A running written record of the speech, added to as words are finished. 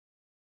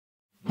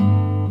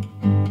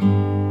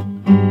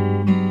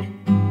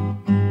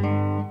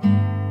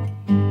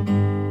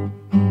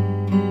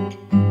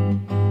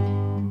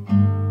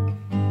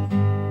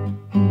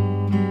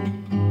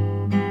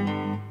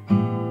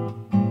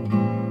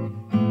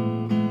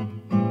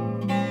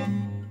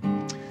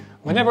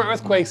Whenever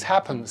earthquakes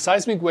happen,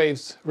 seismic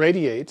waves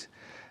radiate,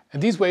 and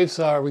these waves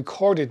are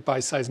recorded by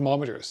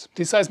seismometers.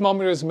 These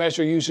seismometers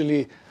measure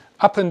usually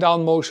up and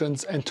down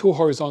motions and 2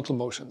 horizontal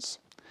motions.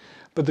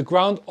 But the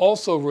ground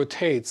also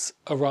rotates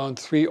around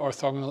 3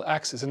 orthogonal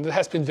axes, and it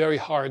has been very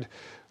hard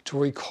to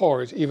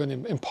record, even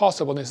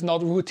impossible, and it's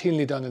not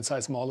routinely done in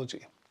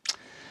seismology.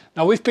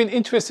 Now, we've been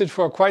interested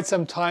for quite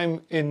some time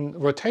in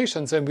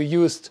rotations, and we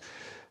used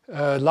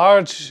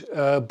large,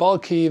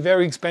 bulky,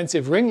 very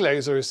expensive ring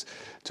lasers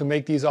to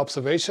make these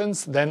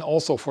observations, then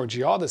also for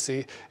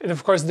geodesy. And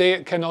of course,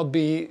 they cannot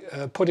be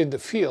put in the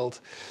field.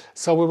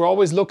 So we were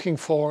always looking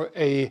for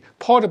a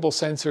portable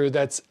sensor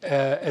that's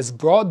as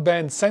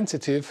broadband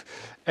sensitive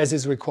as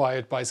is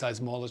required by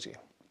seismology.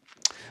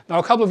 Now,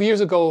 a couple of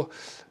years ago,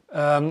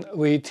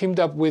 we teamed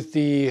up with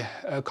the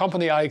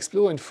company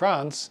iXblue in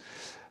France,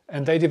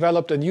 and they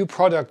developed a new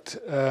product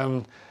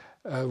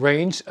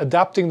range,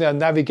 adapting their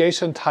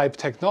navigation type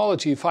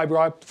technology,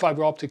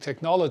 fiber optic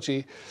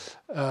technology,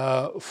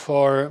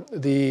 for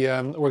the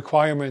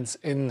requirements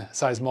in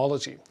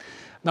seismology.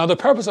 Now, the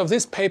purpose of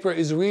this paper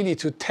is really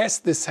to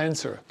test this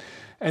sensor.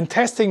 And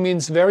testing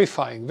means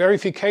verifying.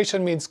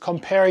 Verification means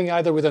comparing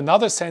either with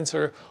another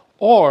sensor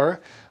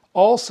or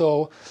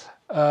also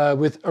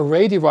with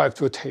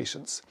array-derived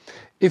rotations.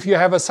 If you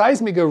have a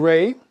seismic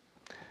array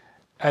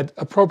at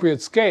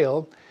appropriate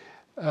scale,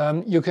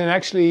 you can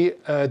actually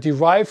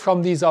derive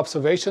from these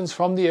observations,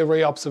 from the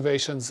array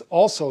observations,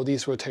 also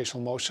these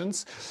rotational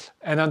motions.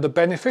 And under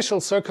beneficial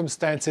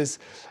circumstances,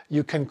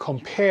 you can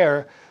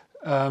compare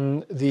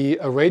the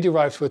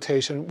array-derived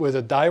rotation with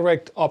the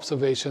direct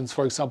observations,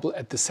 for example,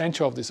 at the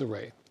center of this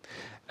array.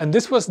 And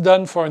this was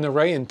done for an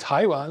array in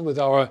Taiwan with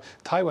our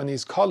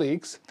Taiwanese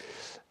colleagues.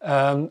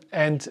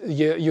 And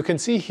you can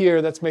see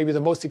here, that's maybe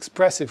the most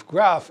expressive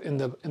graph in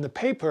the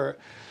paper,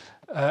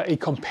 a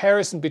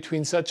comparison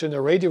between such an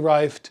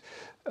array-derived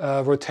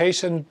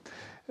rotation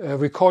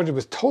recorded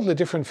with totally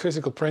different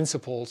physical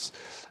principles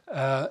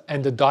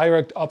and the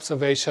direct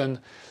observation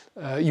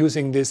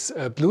using this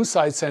blue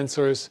side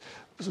sensor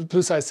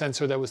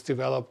that was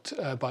developed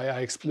by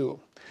iXblue.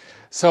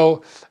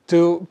 So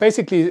to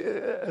basically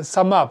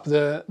sum up,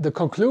 the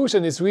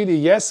conclusion is really,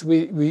 yes,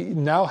 we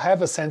now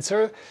have a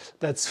sensor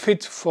that's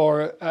fit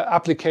for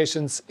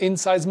applications in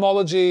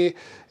seismology,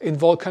 in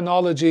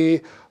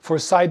volcanology, for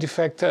side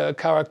effect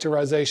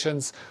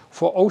characterizations,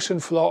 for ocean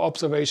floor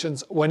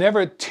observations,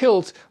 whenever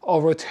tilt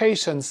or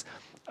rotations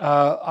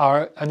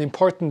are an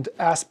important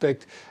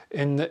aspect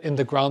in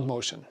the ground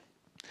motion.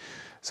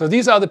 So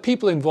these are the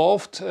people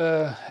involved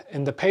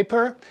in the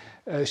paper.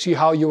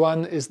 Shihao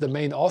Yuan is the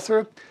main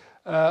author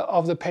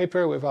of the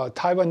paper, with our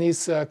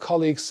Taiwanese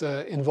colleagues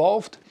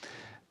involved.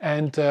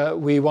 And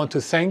we want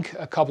to thank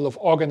a couple of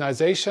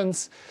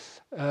organizations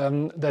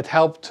that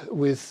helped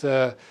with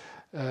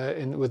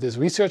this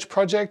research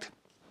project.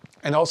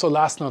 And also,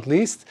 last not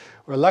least,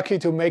 we're lucky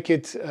to make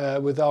it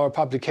with our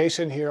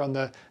publication here on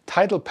the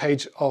title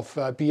page of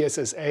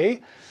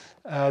BSSA.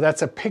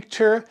 That's a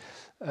picture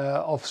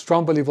of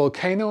Stromboli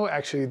volcano.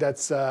 Actually,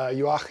 that's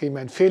Joachim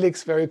and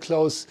Felix, very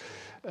close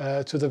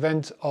to the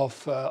vent of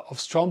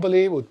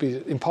Stromboli. It would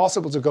be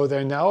impossible to go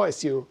there now.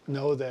 As you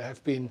know, there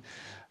have been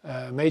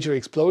major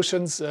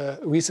explosions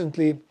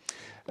recently.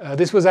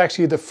 This was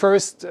actually the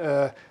first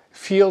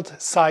field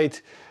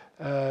site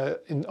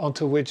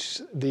onto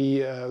which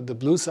the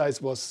blue site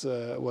was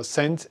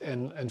sent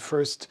and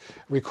first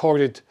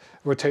recorded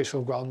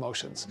rotational ground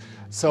motions.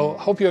 So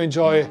hope you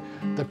enjoy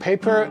the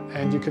paper,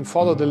 and you can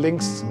follow the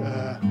links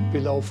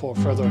below for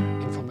further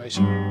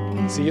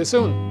information. See you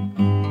soon.